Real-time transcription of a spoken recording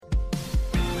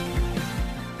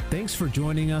Thanks for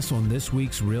joining us on this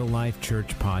week's Real Life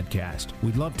Church podcast.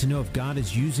 We'd love to know if God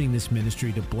is using this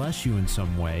ministry to bless you in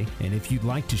some way. And if you'd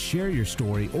like to share your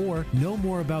story or know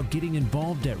more about getting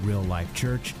involved at Real Life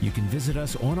Church, you can visit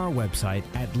us on our website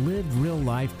at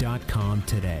livereallife.com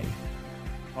today.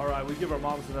 All right, we give our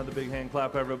moms another big hand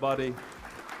clap, everybody.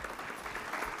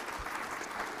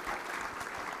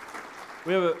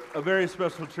 We have a very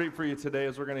special treat for you today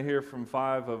as we're going to hear from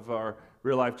 5 of our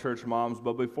Real Life Church moms.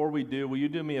 But before we do, will you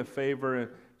do me a favor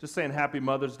and just saying Happy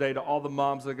Mother's Day to all the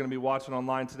moms that are going to be watching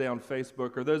online today on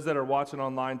Facebook, or those that are watching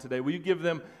online today. Will you give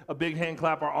them a big hand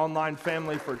clap, our online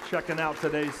family, for checking out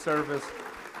today's service?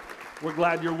 We're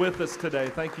glad you're with us today.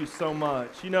 Thank you so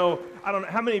much. You know, I don't know,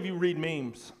 how many of you read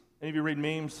memes? Any of you read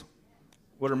memes?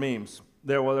 What are memes?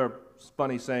 They're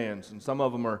funny sayings, and some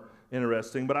of them are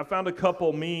interesting. But I found a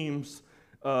couple memes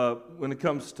when it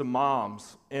comes to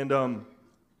moms, and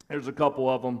here's a couple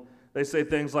of them. They say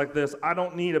things like this: I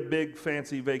don't need a big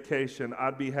fancy vacation.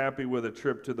 I'd be happy with a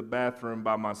trip to the bathroom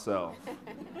by myself.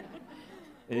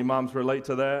 Any moms relate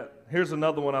to that? Here's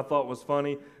another one I thought was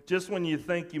funny. Just when you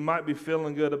think you might be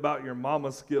feeling good about your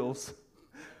mama skills,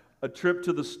 a trip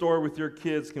to the store with your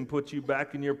kids can put you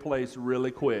back in your place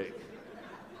really quick.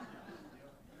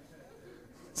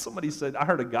 Somebody said, I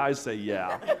heard a guy say,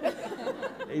 yeah.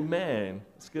 Amen.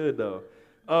 It's good, though.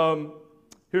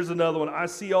 Here's another one. I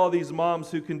see all these moms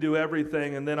who can do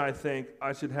everything, and then I think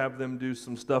I should have them do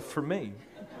some stuff for me.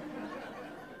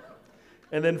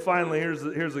 And then finally,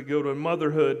 here's a good one.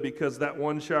 Motherhood, because that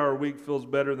one shower a week feels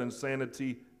better than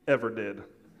sanity ever did.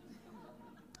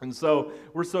 And so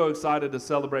we're so excited to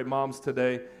celebrate moms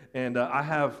today. And I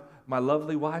have my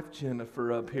lovely wife,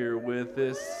 Jennifer, up here with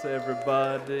us,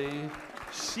 everybody.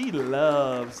 She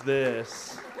loves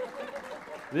this.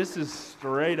 This is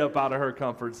straight up out of her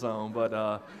comfort zone, but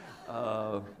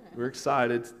we're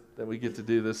excited that we get to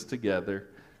do this together.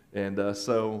 And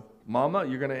so, Mama,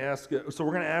 you're going to ask. So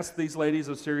we're going to ask these ladies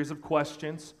a series of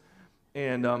questions,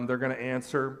 and they're going to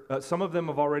answer. Some of them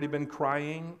have already been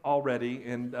crying already,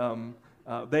 and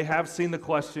they have seen the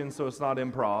questions, so it's not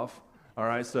improv. All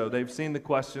right, so they've seen the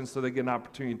questions, so they get an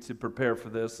opportunity to prepare for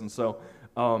this. And so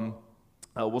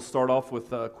we'll start off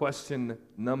with question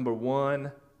number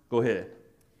 1. Go ahead.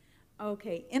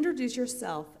 Okay, introduce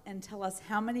yourself and tell us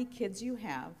how many kids you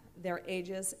have, their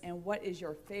ages, and what is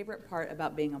your favorite part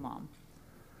about being a mom.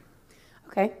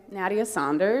 Okay, Nadia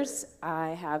Saunders. I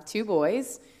have 2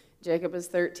 boys. Jacob is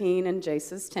 13 and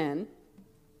Jace is 10.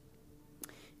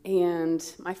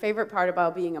 And my favorite part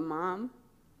about being a mom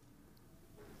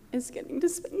is getting to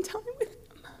spend time with them.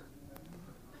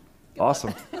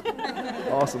 Awesome.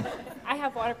 Awesome. I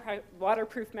have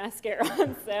waterproof mascara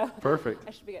on, so perfect.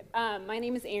 I should be good. My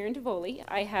name is Erin DeVoli.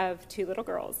 I have 2 little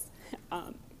girls,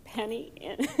 Penny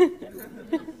and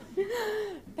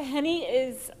Penny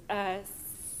is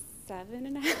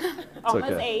 7.5,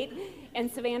 almost 8,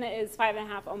 and Savannah is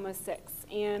 5.5, almost 6.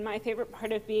 And my favorite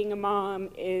part of being a mom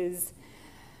is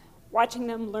watching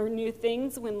them learn new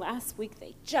things when last week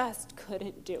they just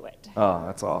couldn't do it. Oh,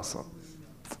 that's awesome.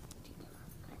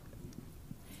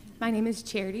 My name is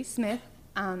Charity Smith.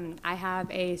 I have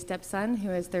a stepson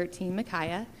who is 13,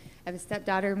 Micaiah. I have a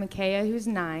stepdaughter, Micaiah, who's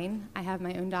 9. I have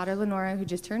my own daughter, Lenora, who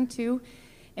just turned 2.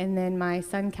 And then my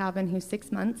son, Calvin, who's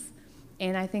 6 months.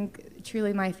 And I think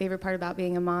truly my favorite part about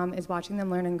being a mom is watching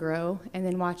them learn and grow, and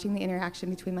then watching the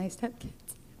interaction between my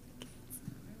stepkids.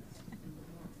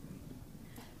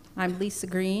 I'm Lisa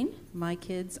Green. My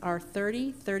kids are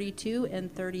 30, 32,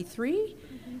 and 33.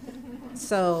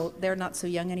 So they're not so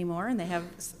young anymore, and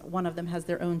one of them has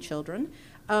their own children.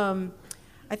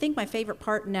 I think my favorite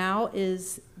part now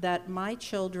is that my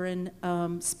children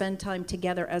spend time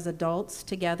together as adults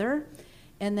together.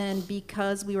 And then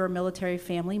because we were a military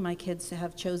family, my kids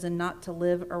have chosen not to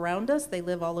live around us. They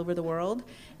live all over the world.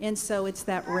 And so it's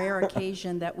that rare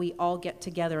occasion that we all get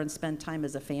together and spend time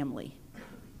as a family.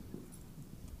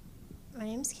 My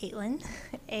name's Caitlin,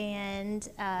 and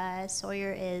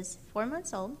Sawyer is 4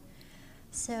 months old.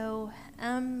 So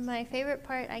my favorite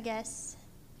part, I guess,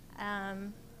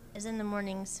 is in the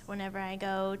mornings whenever I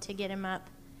go to get him up,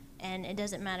 and it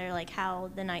doesn't matter like how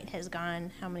the night has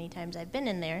gone, how many times I've been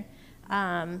in there.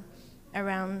 Around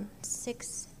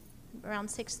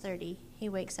 6:30, he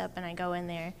wakes up and I go in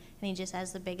there, and he just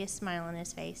has the biggest smile on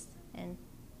his face, and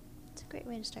it's a great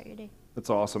way to start your day. That's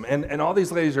awesome. And all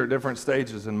these ladies are at different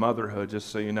stages in motherhood, just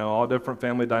so you know, all different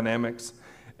family dynamics.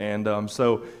 And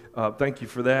so thank you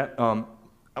for that.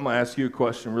 I'm going to ask you a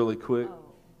question really quick.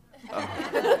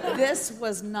 This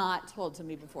was not told to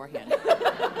me beforehand.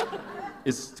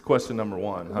 It's question number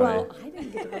one, honey. Well, I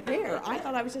didn't get to prepare. I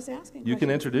thought I was just asking You can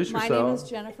questions. introduce My name is yourself.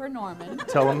 Jennifer Norman.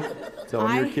 Tell them your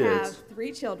I kids. have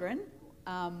 3 children.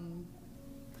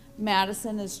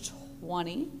 Madison is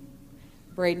 20,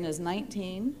 Braden is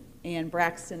 19, and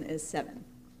Braxton is 7.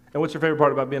 And what's your favorite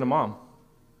part about being a mom?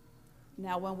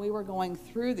 Now, when we were going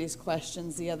through these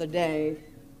questions the other day,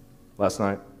 Last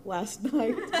night.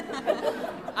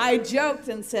 I joked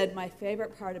and said my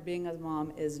favorite part of being a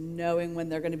mom is knowing when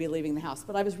they're going to be leaving the house,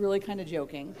 but I was really kind of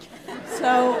joking.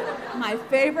 So my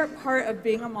favorite part of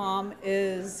being a mom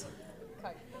is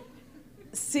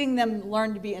seeing them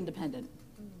learn to be independent,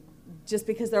 just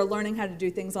because they're learning how to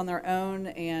do things on their own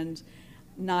and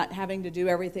not having to do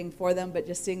everything for them, but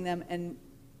just seeing them, and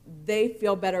they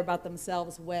feel better about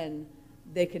themselves when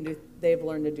they've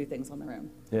learned to do things on their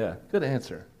own. Yeah, good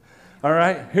answer. All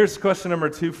right, here's question number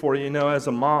 2 for you. You know, as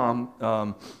a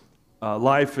mom,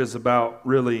 life is about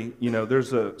really,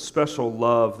 there's a special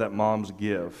love that moms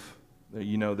give.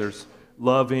 There's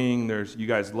loving, you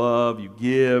guys love, you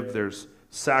give, there's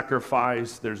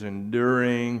sacrifice, there's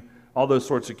enduring, all those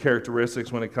sorts of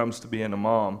characteristics when it comes to being a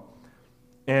mom.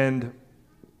 And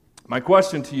my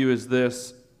question to you is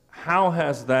this: how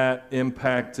has that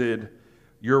impacted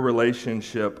your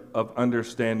relationship of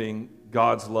understanding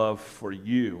God's love for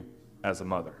you as a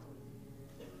mother?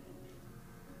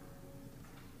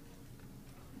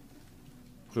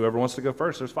 Whoever wants to go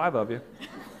first, there's 5 of you.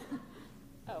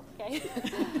 Okay.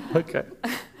 Okay.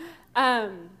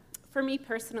 For me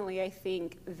personally, I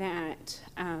think that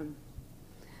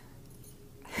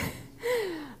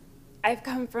I've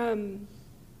come from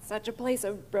such a place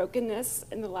of brokenness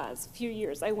in the last few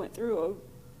years. I went through a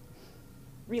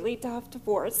really tough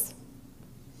divorce,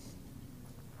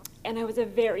 and I was a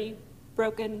very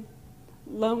broken,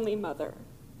 lonely mother.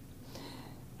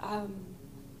 And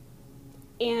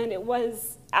it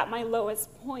was at my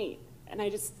lowest point, and I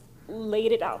just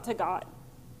laid it out to God.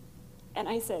 And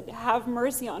I said, have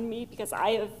mercy on me, because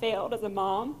I have failed as a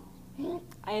mom.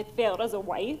 I had failed as a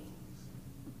wife.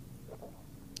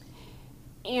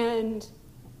 And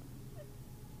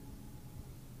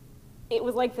it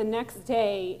was like the next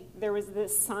day, there was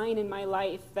this sign in my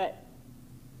life that,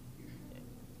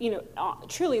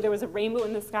 truly there was a rainbow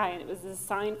in the sky, and it was this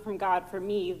sign from God for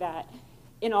me that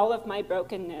in all of my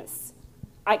brokenness,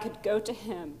 I could go to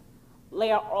Him,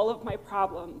 lay out all of my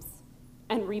problems,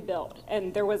 and rebuild.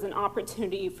 And there was an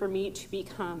opportunity for me to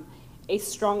become a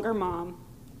stronger mom,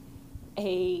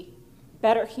 a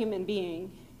better human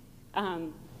being,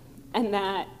 and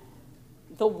that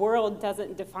the world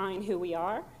doesn't define who we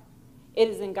are. It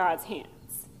is in God's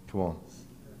hands. Come on.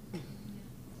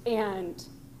 And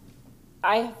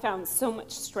I have found so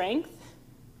much strength.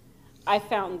 I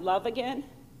found love again.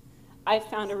 I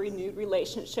found a renewed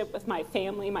relationship with my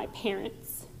family, my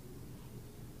parents.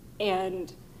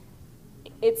 And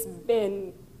it's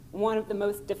been one of the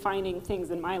most defining things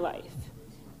in my life.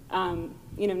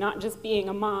 Not just being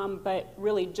a mom, but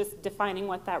really just defining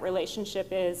what that relationship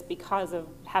is because of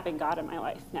having God in my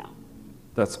life now.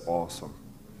 That's awesome.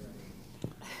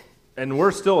 And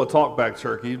we're still a talkback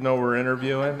turkey, even though we're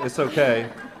interviewing. It's okay.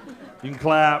 You can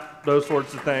clap, those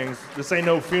sorts of things. This ain't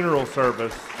no funeral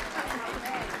service.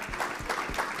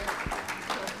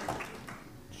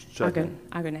 I'll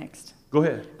go next. Go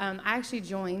ahead. I actually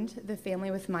joined the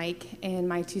family with Mike and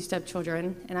my 2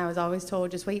 stepchildren, and I was always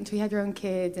told, just wait until you have your own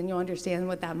kids and you'll understand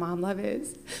what that mom love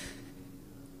is.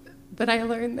 But I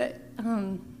learned that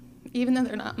even though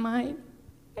they're not mine,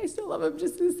 I still love them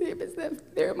just the same as them.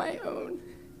 They're my own.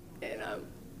 And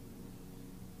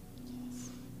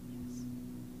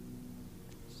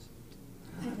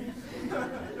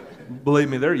Believe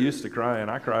me, they're used to crying.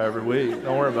 I cry every week.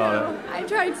 Don't worry about it. I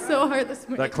tried so hard this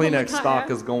morning. That Kleenex stock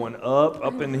is going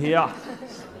up in here.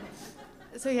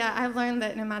 So yeah, I've learned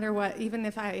that no matter what, even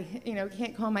if I,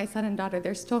 can't call my son and daughter,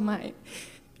 they're still mine.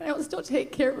 And I will still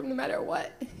take care of them no matter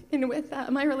what. And with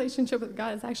that, my relationship with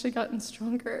God has actually gotten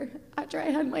stronger. After I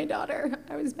had my daughter,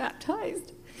 I was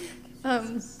baptized.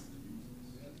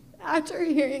 After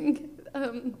hearing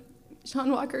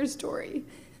Sean Walker's story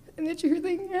and the truth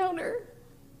encounter,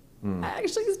 I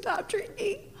actually stopped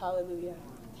drinking. Hallelujah.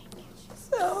 Thank you,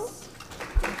 Jesus.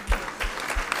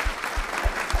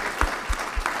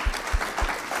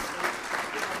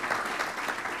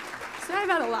 So I've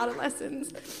had a lot of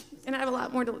lessons, and I have a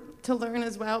lot more to learn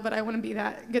as well, but I want to be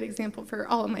that good example for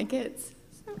all of my kids.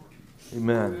 So.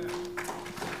 Amen.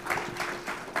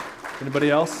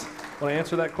 Anybody else want to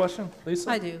answer that question,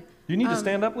 Lisa? I do. You need to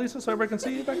stand up, Lisa, so everybody can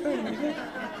see you back there.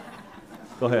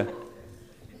 Go ahead.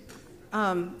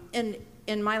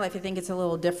 In my life, I think it's a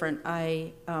little different.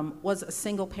 I was a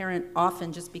single parent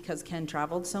often just because Ken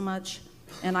traveled so much.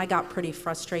 And I got pretty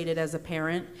frustrated as a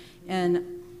parent.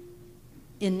 And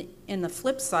in the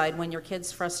flip side, when your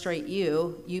kids frustrate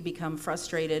you, you become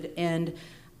frustrated. And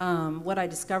what I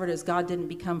discovered is God didn't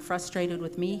become frustrated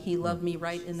with me. He loved me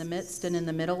right in the midst and in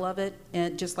the middle of it.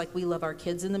 And just like we love our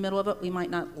kids in the middle of it, we might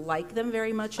not like them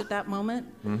very much at that moment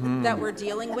that we're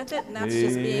dealing with it, and that's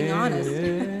just being honest.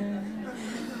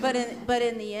 But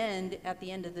in the end, at the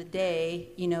end of the day,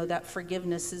 that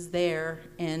forgiveness is there,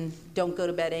 and don't go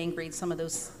to bed angry. Some of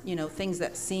those, things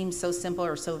that seem so simple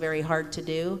are so very hard to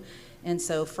do. And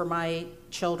so for my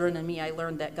children and me, I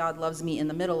learned that God loves me in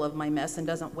the middle of my mess and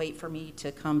doesn't wait for me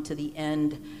to come to the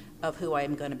end of who I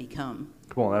am going to become.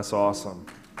 Come on, that's awesome.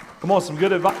 Come on, some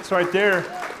good advice right there.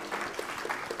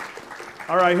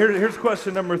 All right, here's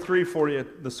question number 3 for you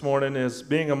this morning is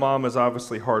being a mom is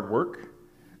obviously hard work,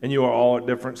 and you are all at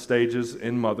different stages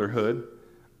in motherhood.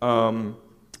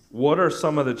 What are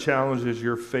some of the challenges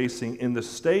you're facing in the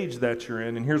stage that you're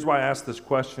in? And here's why I ask this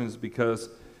question is because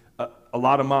a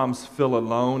lot of moms feel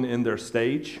alone in their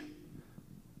stage,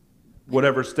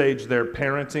 whatever stage they're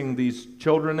parenting these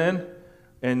children in.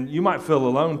 And you might feel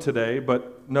alone today,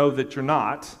 but know that you're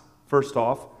not, first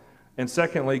off. And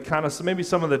secondly, kind of maybe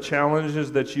some of the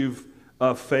challenges that you've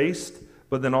faced,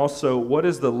 but then also what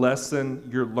is the lesson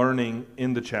you're learning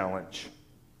in the challenge?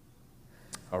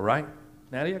 All right.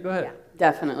 Nadia, go ahead. Yeah,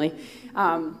 definitely.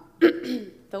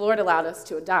 The Lord allowed us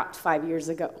to adopt 5 years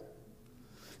ago,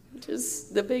 which is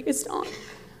the biggest honor.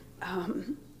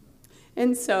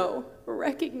 And so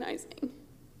recognizing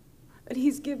that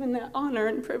he's given that honor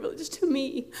and privilege to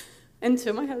me and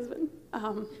to my husband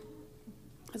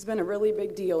has been a really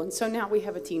big deal. And so now we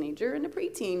have a teenager and a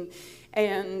preteen,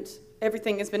 and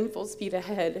everything has been full speed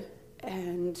ahead.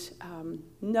 And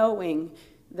knowing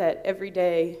that every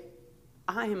day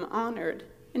I am honored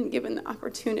and given the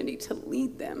opportunity to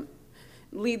lead them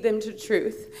to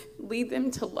truth, lead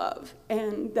them to love,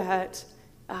 and that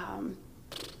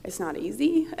it's not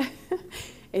easy,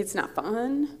 it's not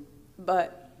fun,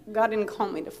 but God didn't call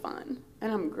me to fun,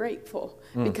 and I'm grateful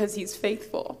because he's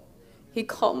faithful. He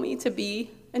called me to be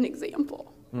an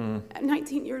example. At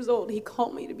 19 years old, he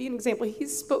called me to be an example. He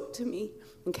spoke to me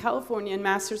in California in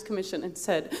Master's Commission and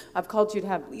said, I've called you to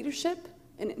have leadership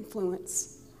and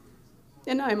influence,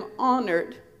 and I'm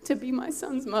honored to be my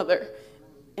son's mother.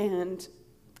 And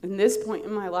in this point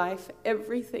in my life,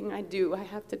 everything I do, I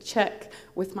have to check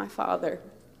with my Father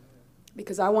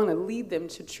because I want to lead them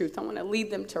to truth. I want to lead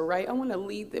them to right. I want to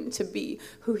lead them to be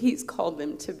who he's called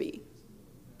them to be.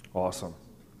 Awesome.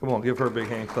 Come on, give her a big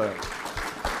hand clap.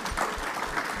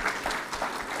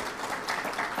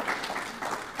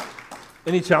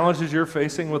 Any challenges you're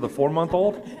facing with a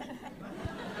 4-month-old?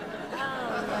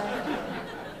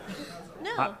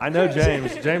 No. I know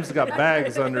James. James has got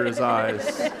bags under his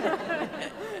eyes.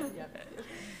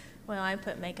 Well, I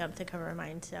put makeup to cover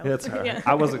mine, so. That's all right. Yeah.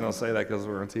 I wasn't going to say that because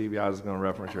we're on TV. I was going to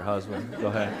reference your husband. Go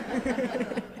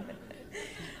ahead.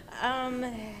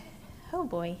 Oh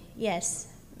boy, yes,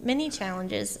 many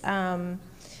challenges.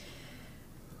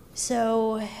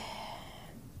 So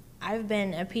I've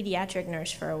been a pediatric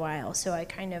nurse for a while, so I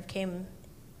kind of came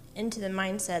into the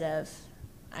mindset of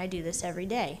I do this every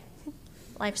day.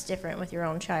 Life's different with your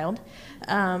own child.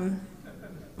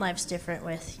 Life's different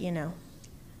with,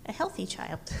 a healthy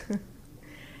child.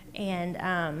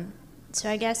 And so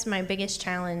I guess my biggest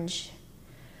challenge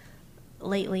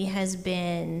lately has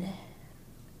been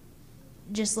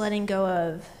just letting go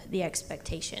of the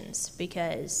expectations,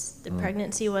 because the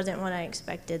pregnancy wasn't what I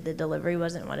expected, the delivery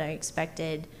wasn't what I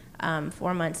expected.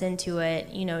 4 months into it,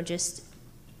 just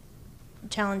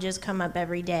challenges come up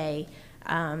every day.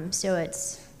 So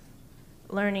it's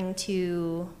learning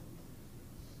to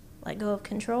let go of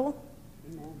control,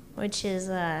 which is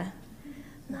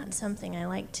not something I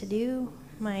like to do.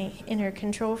 My inner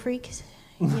control freak,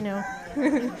 kind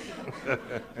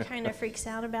of freaks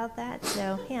out about that.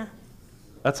 So, yeah.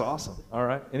 That's awesome. All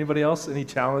right. Anybody else? Any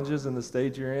challenges in the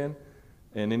stage you're in?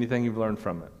 And anything you've learned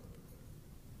from it?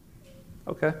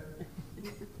 Okay.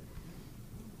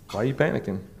 Why are you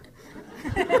panicking?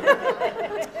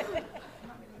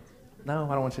 No,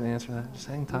 I don't want you to answer that. Just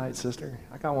hang tight, sister.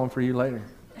 I got one for you later.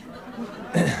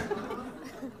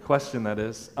 Question, that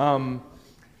is.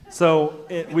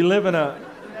 We live in a...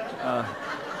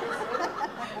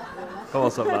 Come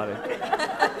on, somebody.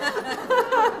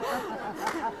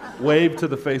 Wave to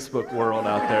the Facebook world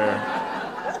out there.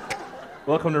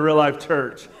 Welcome to Real Life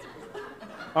Church.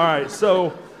 All right,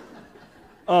 so,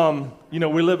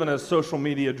 we live in a social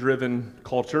media-driven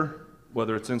culture,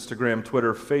 whether it's Instagram,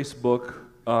 Twitter, Facebook.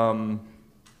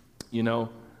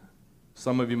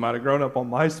 Some of you might have grown up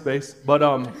on MySpace, but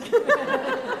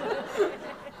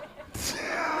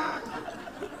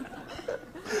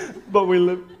But we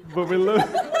live.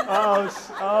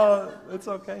 Oh, it's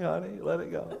okay, honey. Let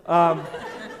it go.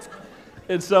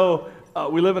 And so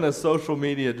we live in a social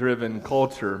media-driven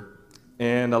culture,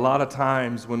 and a lot of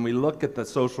times when we look at the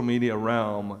social media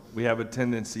realm, we have a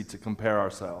tendency to compare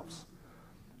ourselves.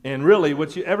 And really,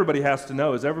 what everybody has to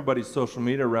know is everybody's social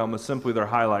media realm is simply their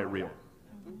highlight reel.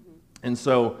 And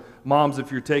so, moms,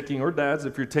 if you're taking, or dads,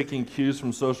 if you're taking cues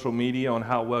from social media on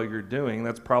how well you're doing,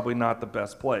 that's probably not the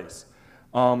best place.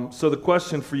 So the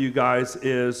question for you guys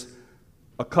is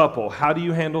a couple. How do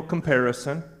you handle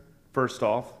comparison, first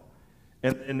off?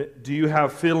 And do you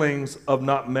have feelings of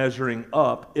not measuring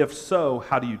up? If so,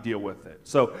 how do you deal with it?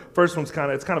 So first one's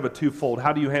kind of a twofold.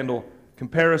 How do you handle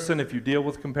comparison if you deal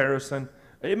with comparison?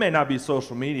 It may not be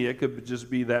social media. It could just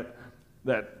be that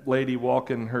lady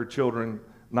walking her children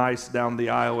nice down the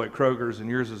aisle at Kroger's and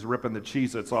yours is ripping the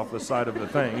Cheez-Its off the side of the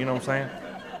thing. You know what I'm saying?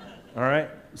 All right?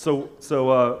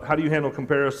 So how do you handle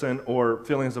comparison or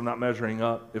feelings of not measuring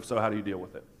up? If so, how do you deal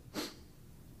with it?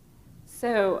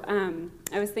 So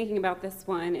I was thinking about this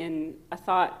one, and a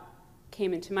thought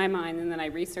came into my mind, and then I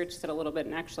researched it a little bit,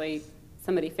 and actually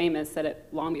somebody famous said it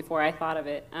long before I thought of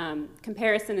it.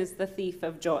 Comparison is the thief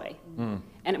of joy, and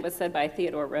it was said by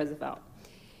Theodore Roosevelt.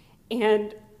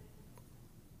 And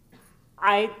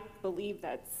I believe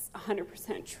that's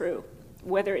 100% true.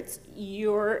 Whether it's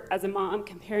you're, as a mom,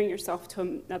 comparing yourself to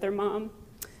another mom,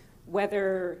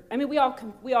 we all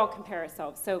compare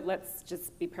ourselves, so let's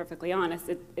just be perfectly honest.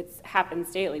 It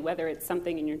happens daily, whether it's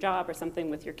something in your job or something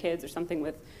with your kids or something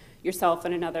with yourself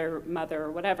and another mother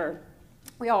or whatever.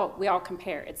 We all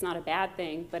compare. It's not a bad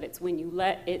thing, but it's when you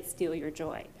let it steal your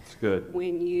joy. It's good.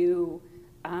 When you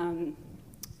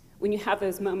have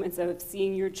those moments of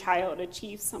seeing your child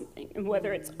achieve something, and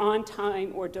whether it's on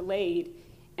time or delayed,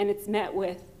 and it's met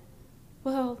with,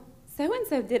 well,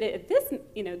 so-and-so did it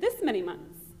this many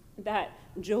months. That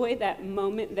joy, that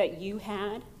moment that you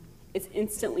had, is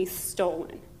instantly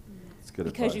stolen. That's good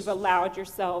because advice. You've allowed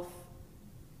yourself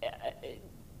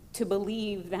to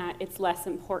believe that it's less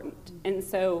important. And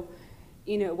so,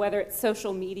 whether it's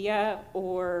social media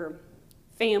or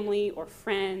family or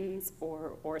friends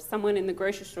or someone in the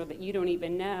grocery store that you don't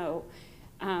even know,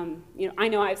 I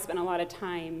know I've spent a lot of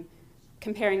time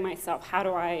comparing myself. How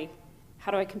do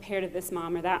I compare to this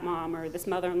mom or this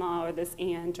mother-in-law or this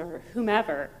aunt or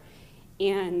whomever?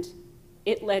 And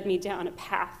it led me down a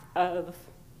path of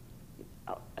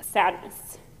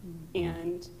sadness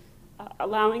and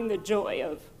allowing the joy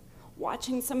of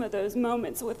watching some of those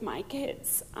moments with my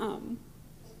kids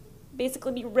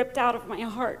basically be ripped out of my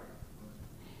heart.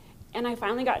 And I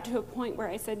finally got to a point where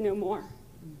I said no more.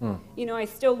 I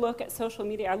still look at social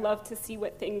media. I love to see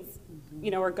what things,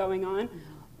 are going on.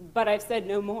 But I've said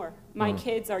no more. My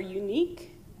kids are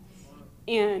unique,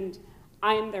 and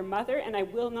I am their mother, and I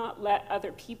will not let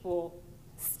other people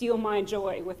steal my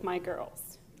joy with my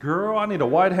girls. Girl, I need a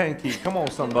white hanky. Come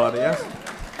on, somebody. Yes?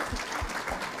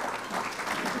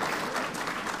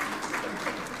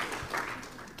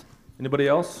 Anybody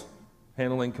else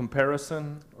handling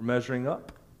comparison or measuring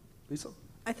up? Lisa?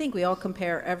 I think we all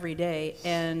compare every day,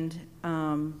 and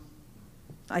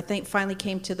I think finally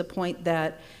came to the point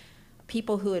that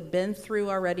people who had been through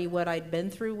already what I'd been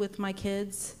through with my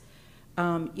kids,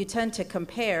 you tend to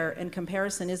compare, and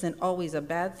comparison isn't always a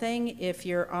bad thing if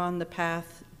you're on the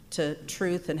path to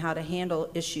truth and how to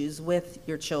handle issues with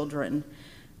your children.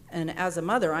 And as a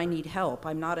mother, I need help.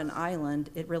 I'm not an island.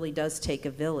 It really does take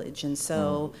a village. And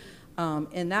so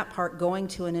in that part, going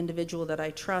to an individual that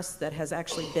I trust that has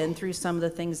actually been through some of the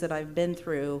things that I've been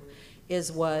through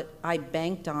is what I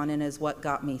banked on and is what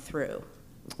got me through.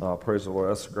 Oh, praise the Lord.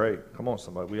 That's great. Come on,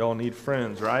 somebody. We all need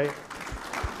friends, right?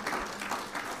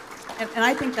 And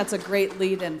I think that's a great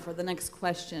lead-in for the next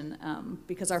question,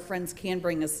 because our friends can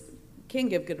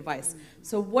give good advice.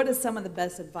 So what is some of the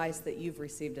best advice that you've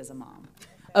received as a mom?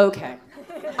 Okay,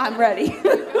 I'm ready.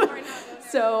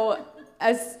 So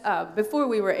before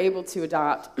we were able to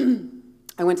adopt,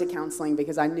 I went to counseling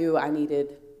because I knew I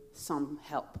needed some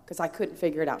help because I couldn't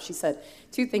figure it out. She said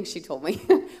two things she told me,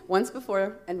 once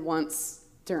before and once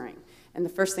during. And the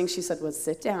first thing she said was,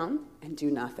 sit down and do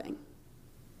nothing.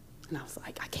 And I was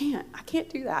like, I can't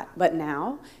do that. But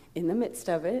now, in the midst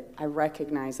of it, I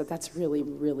recognize that that's really,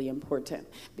 really important.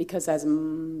 Because as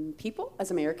people,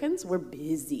 as Americans, we're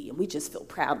busy, and we just feel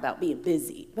proud about being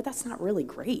busy. But that's not really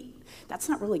great. That's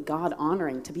not really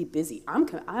God-honoring to be busy.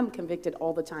 I'm convicted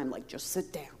all the time, like, just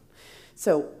sit down.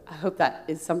 So I hope that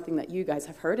is something that you guys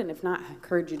have heard, and if not, I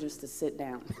encourage you just to sit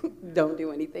down. Don't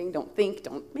do anything, don't think,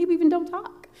 maybe even don't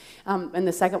talk. And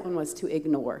the second one was to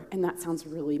ignore, and that sounds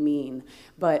really mean,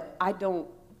 but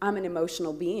I'm an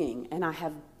emotional being, and I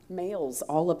have males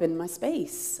all up in my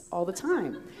space all the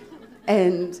time.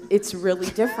 And it's really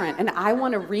different. And I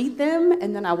want to read them,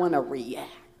 and then I want to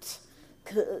react,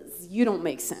 because you don't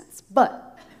make sense.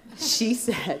 But she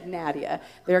said, Nadia,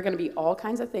 there are going to be all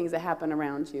kinds of things that happen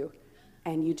around you,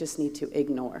 and you just need to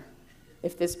ignore.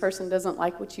 If this person doesn't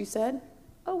like what you said,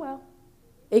 oh well,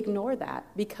 ignore that,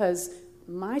 because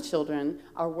my children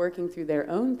are working through their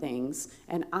own things,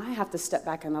 and I have to step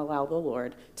back and allow the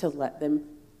Lord to let them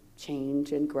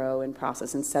change and grow and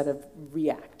process instead of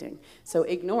reacting. So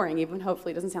ignoring, even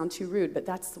hopefully it doesn't sound too rude, but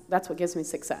that's what gives me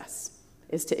success,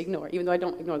 is to ignore, even though I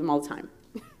don't ignore them all the time.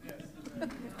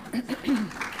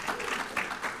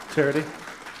 Charity?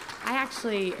 I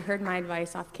actually heard my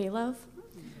advice off K-Love.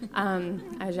 I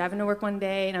was driving to work one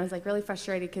day, and I was like really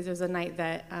frustrated because it was a night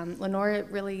that Lenora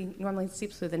really normally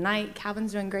sleeps through the night.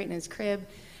 Calvin's doing great in his crib.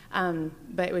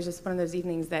 But it was just one of those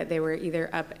evenings that they were either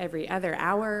up every other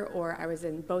hour, or I was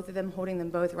in both of them, holding them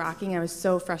both, rocking. I was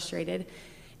so frustrated.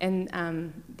 And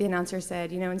the announcer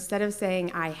said, instead of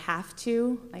saying, I have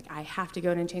to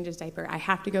go in and change his diaper, I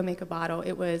have to go make a bottle,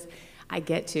 it was, I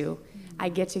get to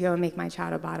go and make my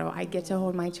child a bottle. I get to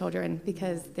hold my children,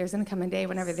 because there's going to come a day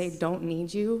whenever they don't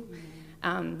need you.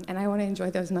 And I want to enjoy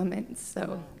those moments.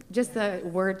 So just the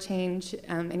word change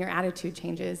and your attitude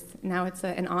changes. Now it's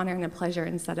an honor and a pleasure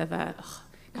instead of a, oh,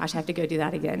 gosh, I have to go do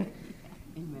that again.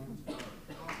 Amen.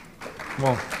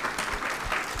 Well,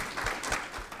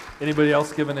 anybody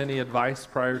else given any advice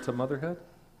prior to motherhood?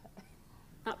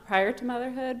 Not prior to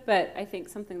motherhood, but I think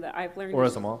something that I've learned. Or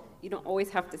as a mom? You don't always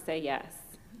have to say yes.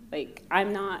 Like,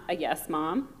 I'm not a yes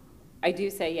mom. I do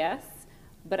say yes,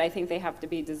 but I think they have to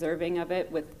be deserving of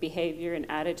it with behavior and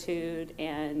attitude,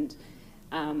 and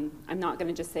I'm not going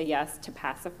to just say yes to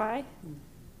pacify.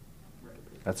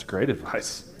 That's great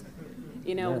advice.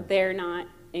 They're not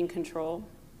in control.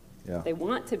 Yeah. They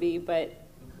want to be, but,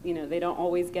 they don't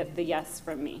always get the yes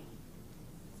from me.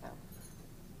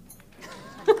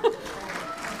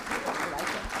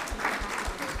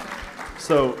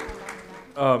 So,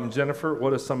 Jennifer,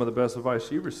 what is some of the best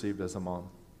advice you received as a mom?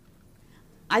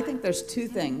 I think there's two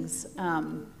things.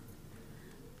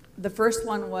 The first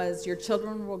one was your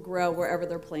children will grow wherever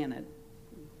they're planted.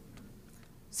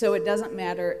 So it doesn't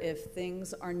matter if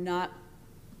things are not,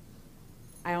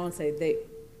 I don't want to say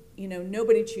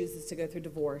nobody chooses to go through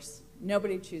divorce.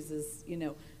 Nobody chooses,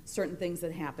 certain things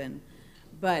that happen.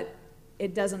 But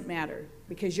it doesn't matter,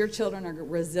 because your children are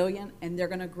resilient and they're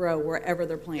going to grow wherever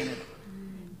they're planted.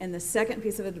 And the second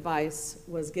piece of advice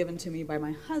was given to me by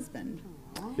my husband.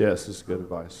 Yes, this is good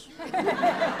advice.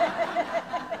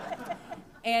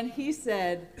 And he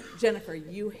said, Jennifer,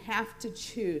 you have to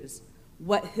choose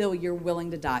what hill you're willing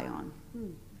to die on.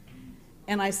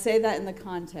 And I say that in the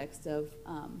context of,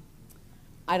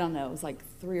 I don't know, it was like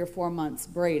 3 or 4 months,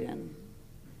 Braden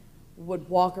would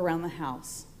walk around the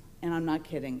house, and I'm not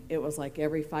kidding, it was like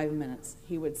every 5 minutes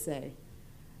he would say,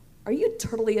 are you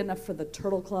turtly enough for the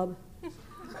turtle club?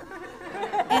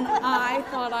 And I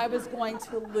thought I was going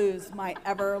to lose my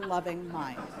ever-loving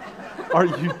mind. Are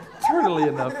you turtly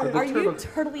enough for the Are turtle? you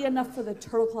turtly enough for the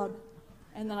turtle club?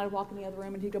 And then I'd walk in the other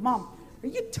room and he'd go, Mom, are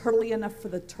you turtly enough for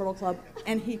the turtle club?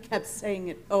 And he kept saying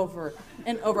it over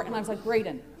and over. And I was like,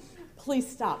 Braden, please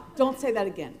stop. Don't say that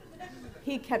again.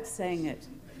 He kept saying it.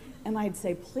 And I'd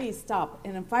say, please stop.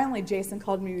 And then finally Jason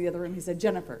called me to the other room. He said,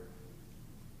 Jennifer,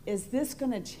 is this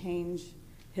going to change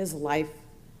his life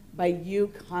by you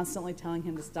constantly telling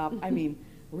him to stop? I mean,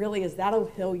 really, is that a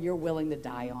hill you're willing to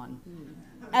die on?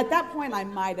 At that point, I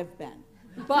might have been.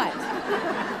 But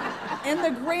in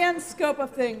the grand scope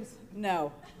of things,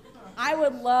 no. I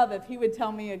would love if he would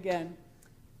tell me again,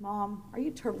 Mom, are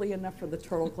you turtly enough for the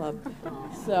turtle club?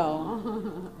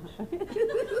 So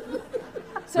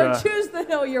choose the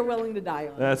hill you're willing to die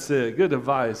on. That's it. Good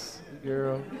advice,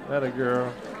 girl. That a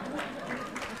girl.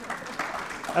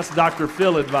 That's Dr.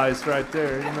 Phil advice right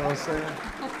there. You know what I'm saying?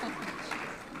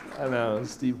 I know,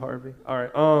 Steve Harvey. All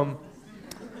right. All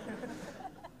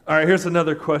right, here's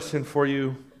another question for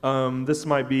you. This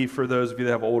might be for those of you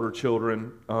that have older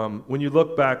children. When you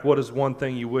look back, what is one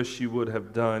thing you wish you would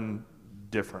have done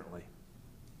differently?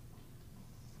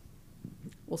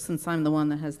 Well, since I'm the one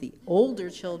that has the older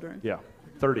children. Yeah,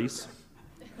 30s.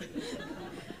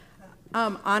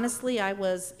 Honestly, I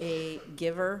was a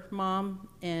giver mom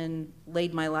and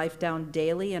laid my life down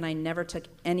daily, and I never took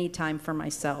any time for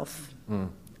myself.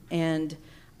 And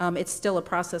it's still a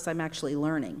process I'm actually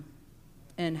learning,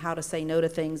 and how to say no to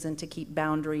things and to keep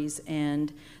boundaries,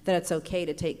 and that it's okay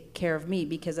to take care of me,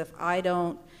 because if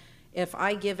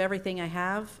I give everything I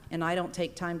have and I don't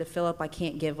take time to fill up, I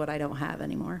can't give what I don't have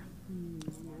anymore.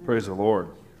 Praise the Lord.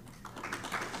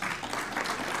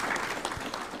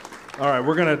 All right,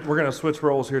 we're gonna switch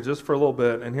roles here just for a little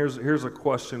bit, and here's a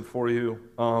question for you.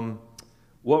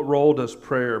 What role does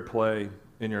prayer play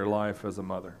in your life as a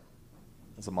mother,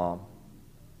 as a mom?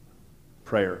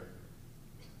 Prayer.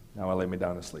 Now I lay me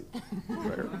down to sleep.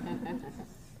 Prayer.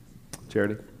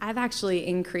 Charity? I've actually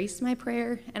increased my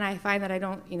prayer, and I find that I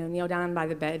don't, kneel down by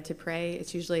the bed to pray.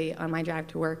 It's usually on my drive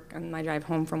to work, on my drive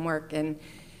home from work, and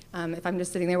if I'm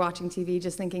just sitting there watching TV,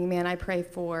 just thinking, man, I pray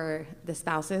for the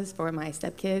spouses, for my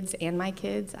stepkids and my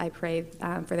kids. I pray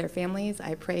for their families.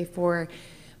 I pray for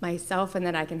myself and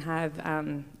that I can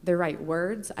have the right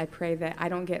words. I pray that I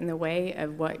don't get in the way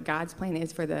of what God's plan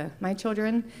is for my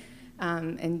children,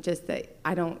 and just that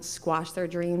I don't squash their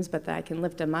dreams, but that I can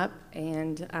lift them up.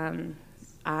 And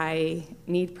I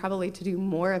need probably to do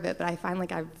more of it, but I find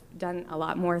like I've done a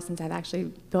lot more since I've actually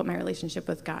built my relationship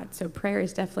with God. So prayer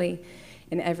is definitely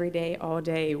an everyday, all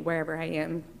day, wherever I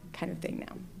am kind of thing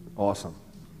now. Awesome.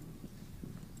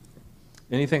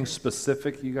 Anything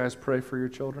specific you guys pray for your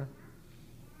children?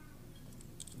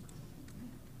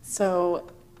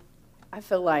 So I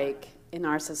feel like in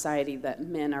our society that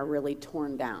men are really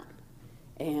torn down.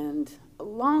 And a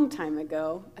long time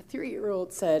ago, a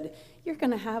 3-year-old said, "You're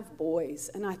going to have boys."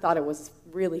 And I thought it was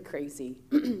really crazy.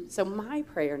 So my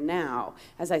prayer now,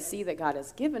 as I see that God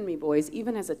has given me boys,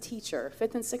 even as a teacher,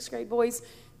 5th and 6th grade boys,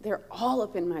 they're all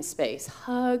up in my space,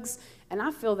 hugs, and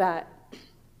I feel that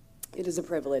it is a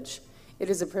privilege. It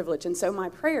is a privilege. And so my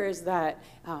prayer is that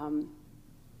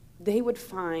they would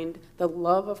find the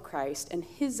love of Christ and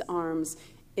his arms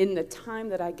in the time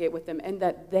that I get with them, and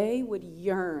that they would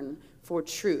yearn for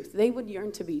truth. They would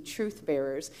yearn to be truth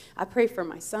bearers. I pray for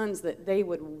my sons that they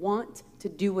would want to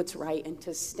do what's right and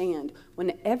to stand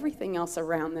when everything else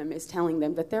around them is telling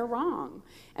them that they're wrong.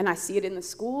 And I see it in the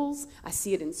schools, I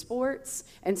see it in sports,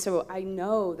 and so I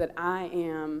know that I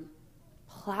am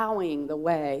plowing the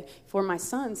way for my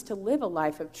sons to live a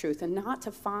life of truth and not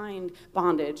to find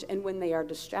bondage. And when they are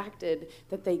distracted,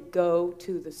 that they go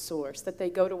to the source, that they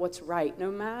go to what's right,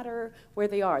 no matter where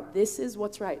they are. This is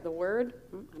what's right. The word,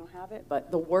 I don't have it,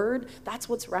 but the word, that's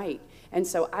what's right. And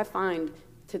so I find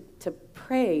to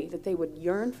pray that they would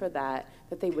yearn for that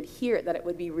they would hear it, that it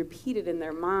would be repeated in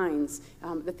their minds,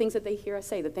 the things that they hear us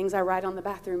say, the things I write on the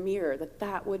bathroom mirror,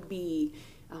 that would be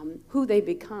who they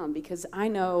become. Because I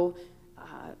know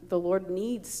the Lord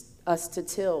needs us to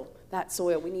till that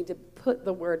soil. We need to put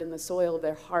the word in the soil of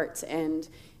their hearts, and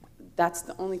that's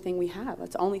the only thing we have.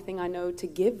 That's the only thing I know to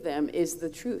give them is the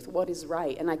truth, what is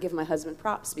right. And I give my husband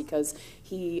props because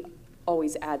he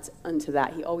always adds unto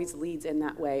that. He always leads in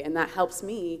that way, and that helps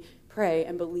me pray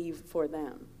and believe for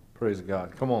them. Praise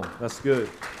God. Come on, that's good.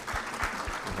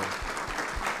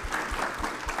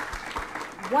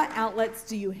 What outlets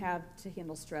do you have to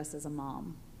handle stress as a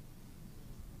mom?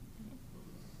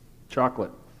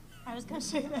 Chocolate. I was going to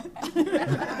say that.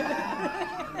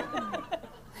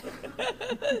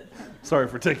 Sorry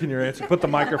for taking your answer. Put the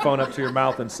microphone up to your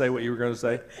mouth and say what you were going to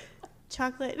say.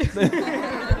 Chocolate.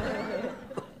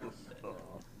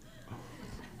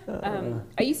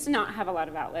 I used to not have a lot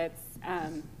of outlets.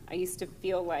 I used to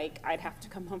feel like I'd have to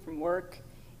come home from work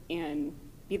and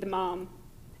be the mom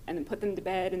and then put them to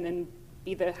bed and then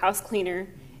be the house cleaner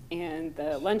and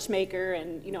the lunch maker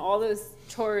and, all those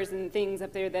chores and things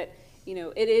up there that,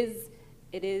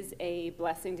 it is a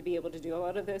blessing to be able to do a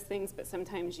lot of those things, but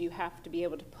sometimes you have to be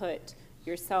able to put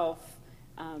yourself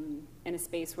in a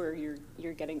space where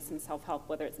you're getting some self-help,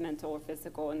 whether it's mental or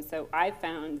physical. And so I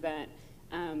found that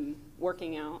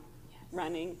working out,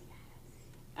 running,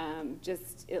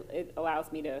 it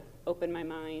allows me to open my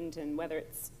mind, and whether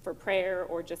it's for prayer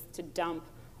or just to dump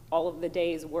all of the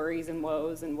day's worries and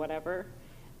woes and whatever,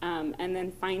 and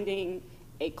then finding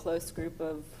a close group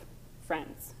of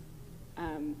friends.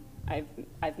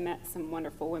 I've met some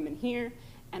wonderful women here,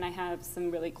 and I have some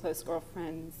really close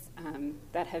girlfriends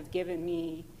that have given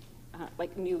me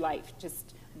like new life,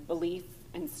 just belief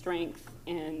and strength,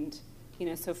 and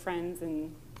so friends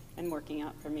and working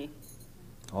out for me.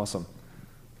 Awesome.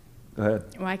 Go ahead.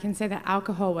 Well, I can say that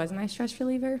alcohol was my stress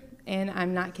reliever, and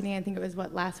I'm not kidding. I think it was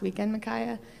last weekend,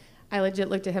 Micaiah. I legit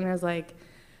looked at him and I was like,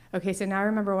 okay, so now I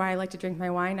remember why I like to drink my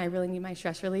wine. I really need my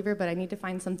stress reliever, but I need to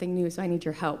find something new, so I need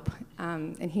your help.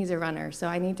 And he's a runner, so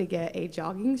I need to get a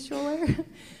jogging stroller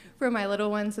for my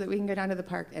little one so that we can go down to the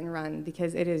park and run,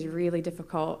 because it is really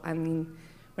difficult. I mean,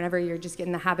 whenever you're just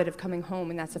getting the habit of coming home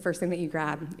and that's the first thing that you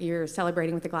grab, you're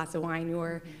celebrating with a glass of wine,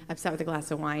 you're upset with a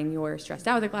glass of wine, you're stressed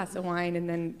out with a glass of wine, and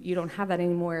then you don't have that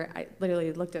anymore. I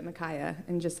literally looked at Micaiah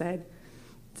and just said,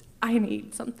 I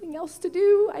need something else to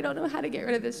do. I don't know how to get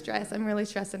rid of this stress. I'm really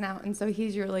stressing out. And so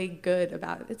he's really good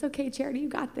about it. It's okay, Charity, you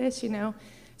got this,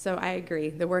 So I agree.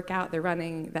 The workout, the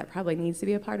running, that probably needs to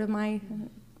be a part of my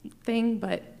thing,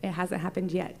 but it hasn't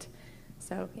happened yet.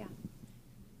 So, yeah.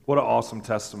 What an awesome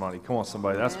testimony. Come on,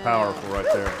 somebody. That's powerful right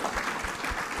there.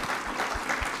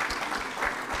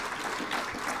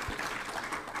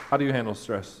 How do you handle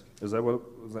stress? Is that what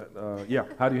was that? Yeah.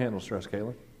 How do you handle stress,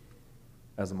 Kayla?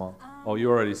 As a mom. Oh, you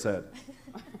already said.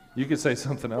 You could say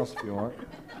something else if you want.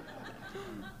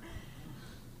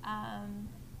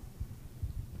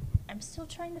 I'm still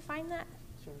trying to find that.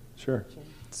 Sure.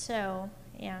 So,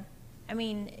 yeah. I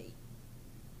mean,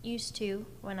 used to,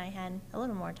 when I had a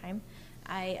little more time,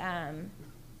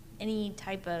 any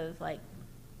type of like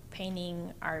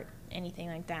painting, art, anything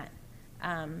like that.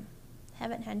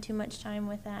 Haven't had too much time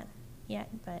with that yet,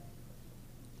 but.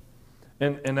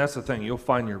 And that's the thing. You'll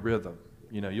find your rhythm.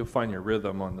 You'll find your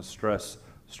rhythm on the stress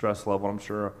level. I'm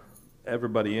sure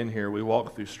everybody in here, we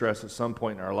walk through stress at some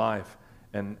point in our life,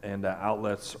 and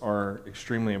outlets are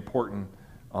extremely important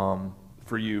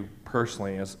for you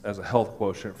personally as a health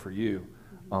quotient for you,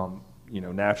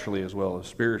 naturally as well as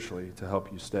spiritually, to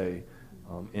help you stay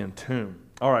in tune.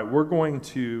 All right, I'm going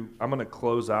to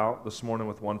close out this morning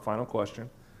with one final question.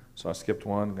 So I skipped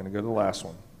one. I'm going to go to the last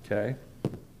one, okay?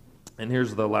 And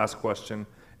here's the last question,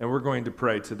 and we're going to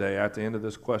pray today. At the end of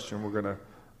this question, I'm going to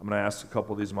ask a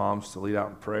couple of these moms to lead out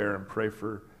in prayer and pray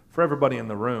for everybody in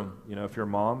the room. If you're a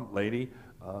mom, lady,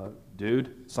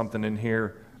 dude, something in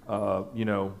here,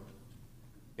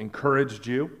 encouraged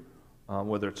you,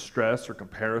 whether it's stress or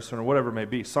comparison or whatever it may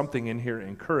be, something in here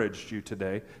encouraged you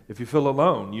today. If you feel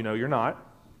alone, you're not.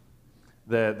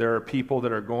 That there are people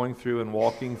that are going through and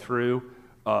walking through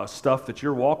stuff that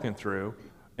you're walking through,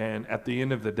 and at the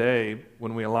end of the day,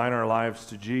 when we align our lives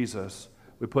to Jesus,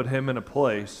 we put him in a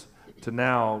place to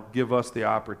now give us the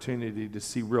opportunity to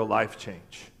see real life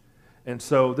change. And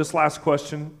so this last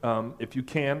question, if you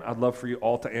can, I'd love for you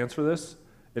all to answer this.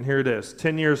 And here it is.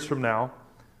 10 years from now,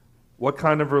 what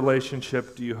kind of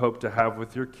relationship do you hope to have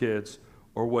with your kids,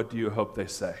 or what do you hope they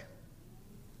say?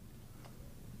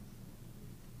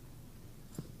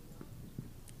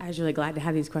 I was really glad to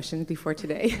have these questions before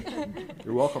today.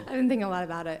 You're welcome. I've been thinking a lot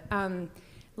about it.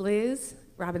 Liz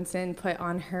Robinson put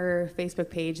on her Facebook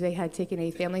page, they had taken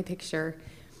a family picture,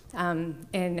 and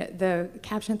the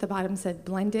caption at the bottom said,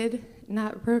 "Blended,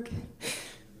 not broken."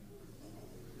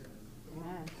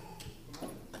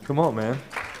 Come on, man.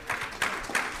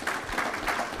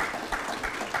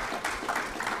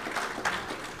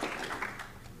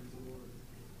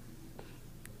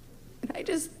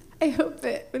 I hope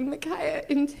that when Micaiah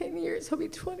in 10 years, he'll be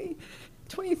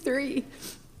 23,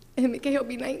 and Micaiah will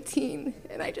be 19.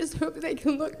 And I just hope they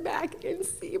can look back and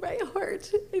see my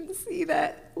heart and see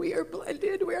that we are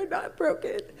blended, we are not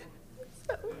broken.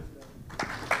 So.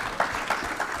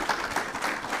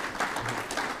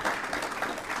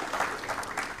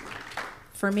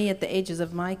 For me, at the ages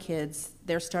of my kids,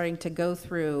 they're starting to go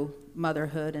through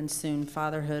motherhood and soon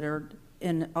fatherhood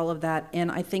and all of that.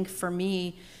 And I think for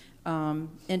me,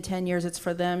 in 10 years, it's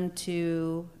for them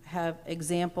to have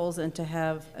examples and to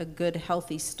have a good,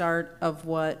 healthy start of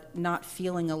what not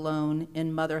feeling alone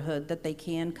in motherhood, that they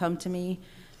can come to me.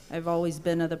 I've always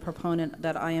been the proponent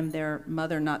that I am their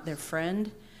mother, not their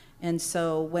friend. And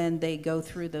so when they go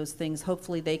through those things,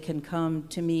 hopefully they can come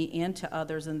to me and to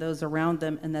others and those around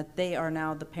them, and that they are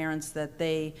now the parents that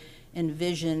they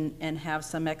envision and have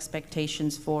some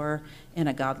expectations for in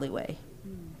a godly way.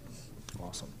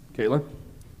 Awesome. Caitlin?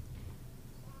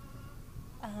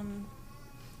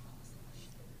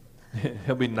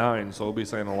 He'll be 9, so he'll be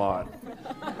saying a lot.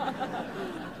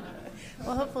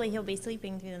 Well, hopefully he'll be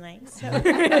sleeping through the night. So.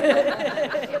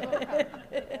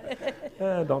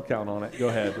 Don't count on it. Go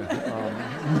ahead.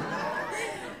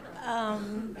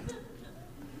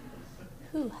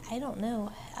 I don't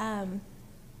know.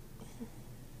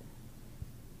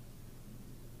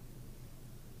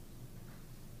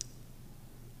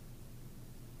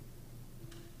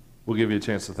 We'll give you a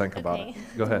chance to think about it.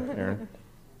 Go ahead, Erin.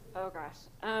 Oh, gosh.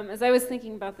 As I was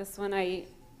thinking about this one, I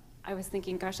was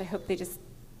thinking, gosh, I hope they just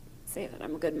say that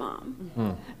I'm a good mom.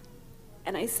 Mm.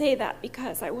 And I say that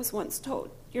because I was once told,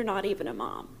 you're not even a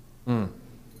mom. Mm.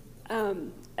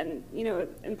 And,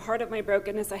 in part of my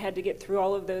brokenness, I had to get through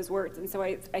all of those words. And so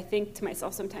I think to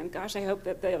myself sometimes, gosh, I hope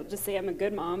that they'll just say I'm a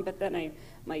good mom, but then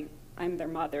I'm their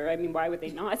mother. I mean, why would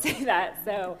they not say that?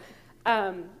 So,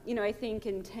 I think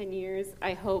in 10 years,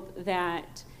 I hope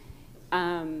that,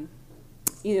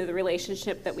 the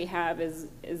relationship that we have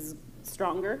is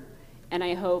stronger. And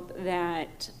I hope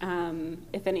that,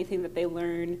 if anything, that they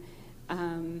learn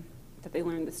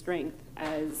the strength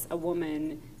as a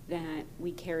woman, that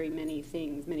we carry many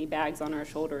things, many bags on our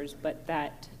shoulders, but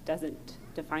that doesn't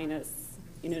define us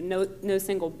no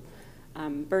single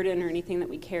burden or anything that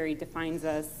we carry defines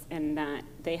us, and that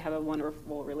they have a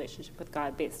wonderful relationship with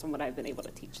God based on what I've been able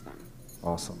to teach them.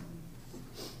 Awesome.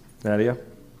 Nadia?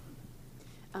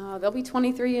 They'll be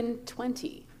 23 and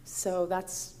 20, so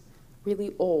that's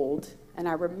really old. And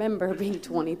I remember being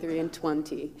 23 and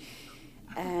 20.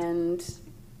 And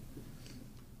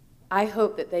I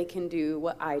hope that they can do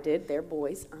what I did. They're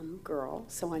boys, I'm a girl,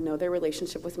 so I know their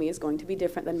relationship with me is going to be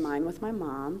different than mine with my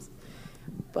mom's.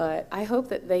 But I hope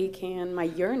that they can, my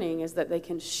yearning is that they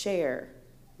can share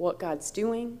what God's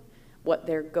doing, what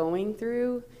they're going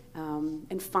through,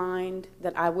 and find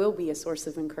that I will be a source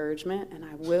of encouragement and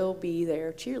I will be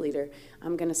their cheerleader.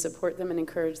 I'm going to support them and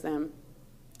encourage them.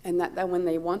 And that when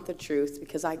they want the truth,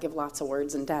 because I give lots of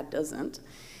words and Dad doesn't,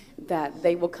 that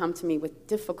they will come to me with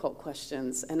difficult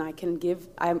questions, and I can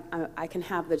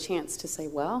have the chance to say,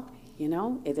 well,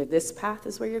 either this path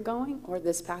is where you're going or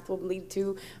this path will lead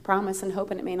to promise and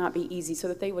hope, and it may not be easy, so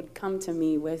that they would come to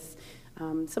me with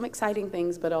some exciting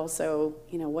things, but also,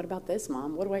 what about this,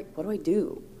 Mom? What do I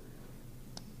do?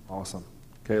 Awesome.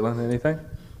 Caitlin, anything?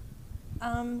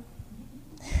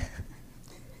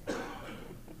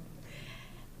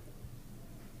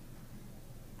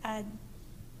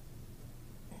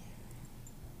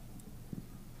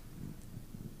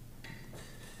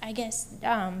 I guess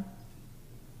kind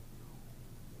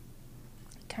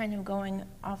of going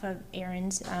off of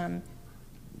Aaron's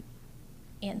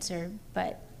answer,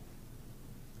 but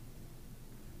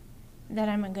that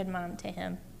I'm a good mom to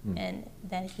him, and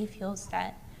that he feels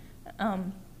that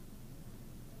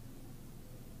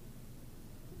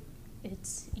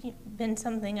it's been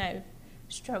something I've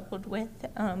struggled with,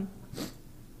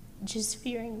 just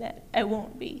fearing that I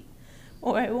won't be,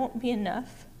 or I won't be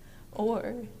enough,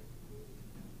 or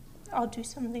I'll do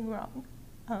something wrong.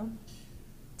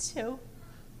 So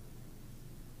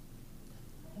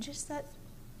just that,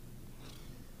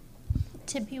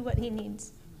 to be what he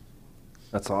needs.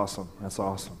 That's awesome. That's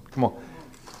awesome. Come on.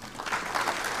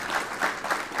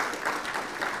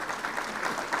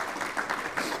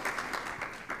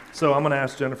 So I'm going to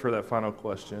ask Jennifer that final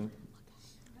question.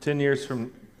 10 years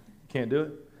from, can't do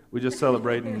it? We just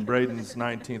celebrated Braden's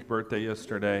 19th birthday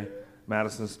yesterday.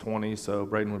 Madison's 20, so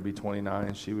Braden would be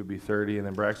 29, she would be 30, and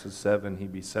then Braxton's 7,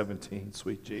 he'd be 17.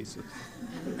 Sweet Jesus.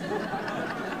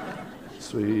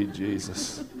 Sweet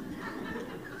Jesus.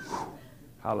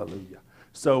 Hallelujah.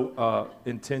 So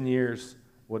in 10 years,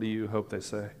 what do you hope they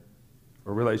say?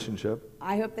 A relationship?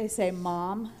 I hope they say,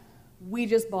 Mom, we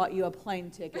just bought you a plane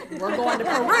ticket. We're going to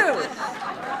Peru.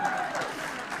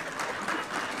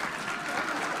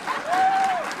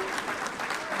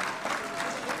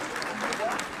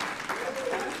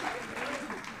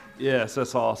 Yes,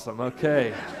 that's awesome.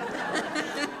 Okay.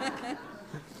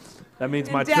 That means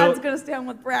my Dad's going to stay home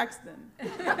with Braxton.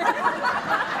 Because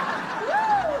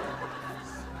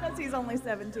he's only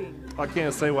 17. I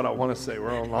can't say what I want to say.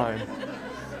 We're online.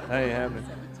 That ain't happening.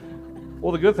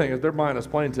 Well, the good thing is they're buying us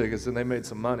plane tickets and they made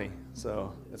some money.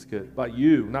 So that's good. But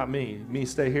you, not me. Me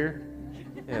stay here?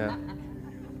 Yeah.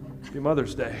 Be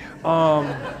Mother's Day.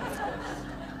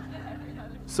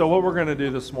 So what we're going to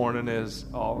do this morning is,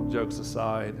 all jokes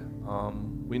aside,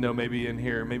 we know maybe in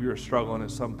here, maybe you're struggling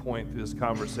at some point through this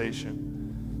conversation.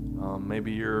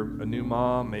 Maybe you're a new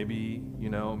mom, maybe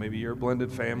you're a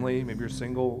blended family, maybe you're a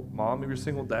single mom, maybe you're a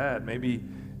single dad. Maybe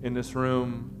in this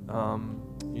room,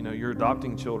 you're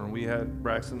adopting children. We had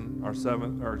Braxton, our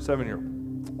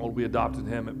 7-year-old, we adopted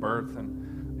him at birth,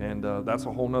 and that's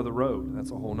a whole nother road.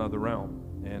 That's a whole nother realm.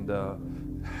 And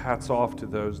hats off to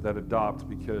those that adopt,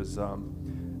 because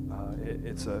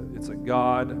it's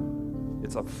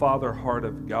a Father heart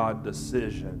of God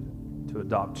decision to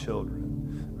adopt children.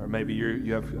 Or maybe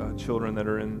you have children that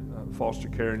are in foster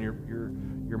care and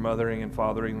you're mothering and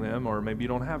fathering them, or maybe you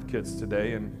don't have kids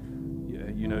today and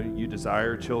you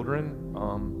desire children,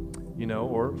 or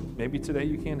maybe today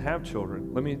you can't have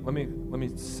children. Let me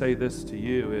say this to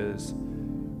you is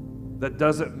that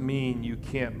doesn't mean you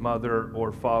can't mother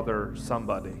or father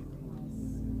somebody.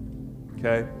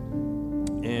 Okay?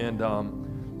 And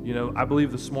I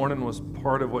believe this morning was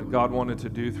part of what God wanted to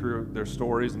do through their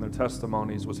stories and their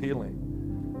testimonies was healing.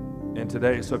 And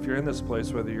today, so if you're in this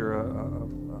place, whether you're a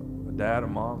dad, a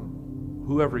mom,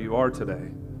 whoever you are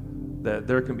today, that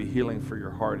there can be healing for your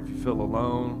heart. If you feel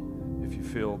alone, if you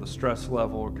feel the stress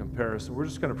level or comparison, we're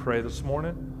just going to pray this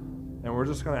morning, and we're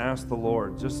just going to ask the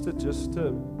Lord just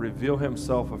to reveal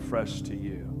himself afresh to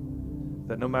you.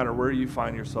 That no matter where you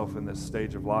find yourself in this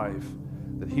stage of life,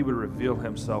 that he would reveal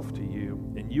himself to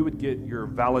you, and you would get your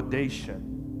validation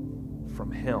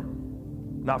from him,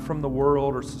 not from the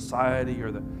world or society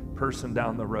or the person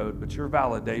down the road, but your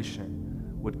validation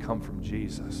would come from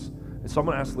Jesus. And so I'm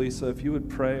going to ask Lisa if you would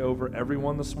pray over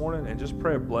everyone this morning and just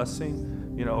pray a blessing,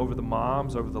 over the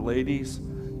moms, over the ladies,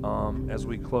 as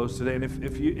we close today. And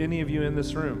if you, any of you in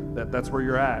this room, that's where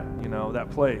you're at, that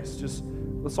place,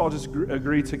 let's all just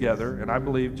agree together. And I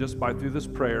believe just through this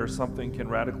prayer, something can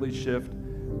radically shift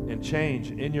and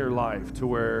change in your life to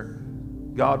where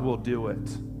God will do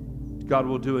it. God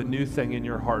will do a new thing in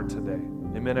your heart today.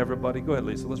 Amen, everybody. Go ahead,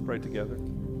 Lisa. Let's pray together.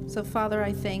 So, Father,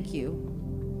 I thank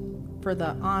you for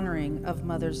the honoring of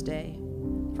Mother's Day.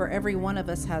 For every one of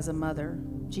us has a mother.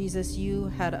 Jesus, you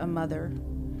had a mother,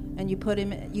 and you put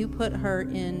her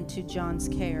into John's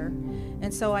care.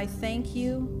 And so I thank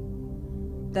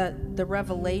you that the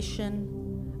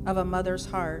revelation of a mother's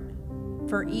heart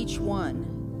for each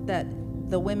one, that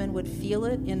the women would feel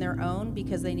it in their own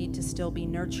because they need to still be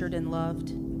nurtured and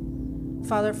loved.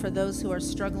 Father, for those who are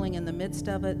struggling in the midst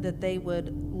of it, that they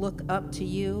would look up to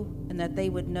you and that they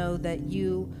would know that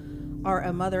you are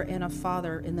a mother and a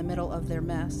father in the middle of their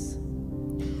mess.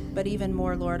 But even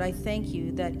more, Lord, I thank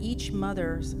you that each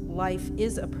mother's life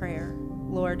is a prayer.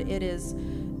 Lord, it is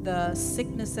the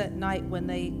sickness at night when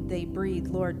they breathe,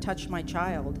 Lord, touch my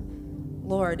child.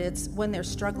 Lord, it's when they're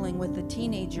struggling with the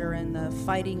teenager and the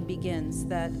fighting begins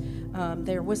that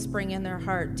they're whispering in their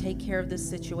heart, take care of this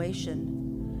situation.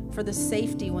 For the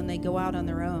safety when they go out on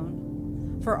their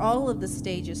own. For all of the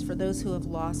stages, for those who have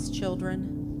lost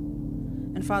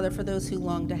children. And Father, for those who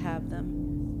long to have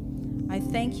them. I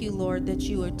thank you, Lord, that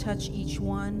you would touch each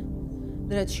one,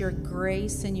 that it's your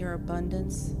grace and your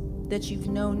abundance, that you've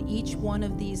known each one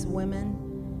of these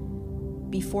women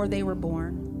before they were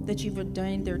born, that you've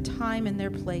ordained their time and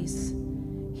their place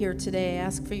here today. I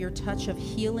ask for your touch of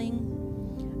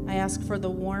healing. I ask for the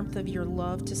warmth of your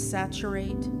love to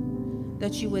saturate,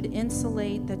 that you would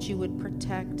insulate, that you would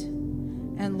protect,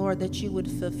 and Lord, that you would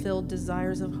fulfill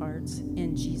desires of hearts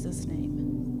in Jesus' name.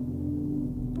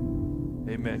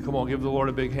 Amen. Come on, give the Lord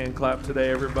a big hand clap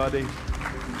today, everybody.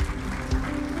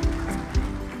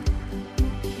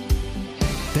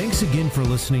 Thanks again for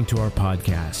listening to our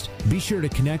podcast. Be sure to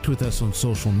connect with us on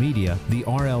social media, the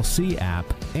RLC app,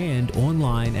 and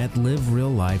online at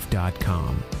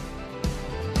livereallife.com.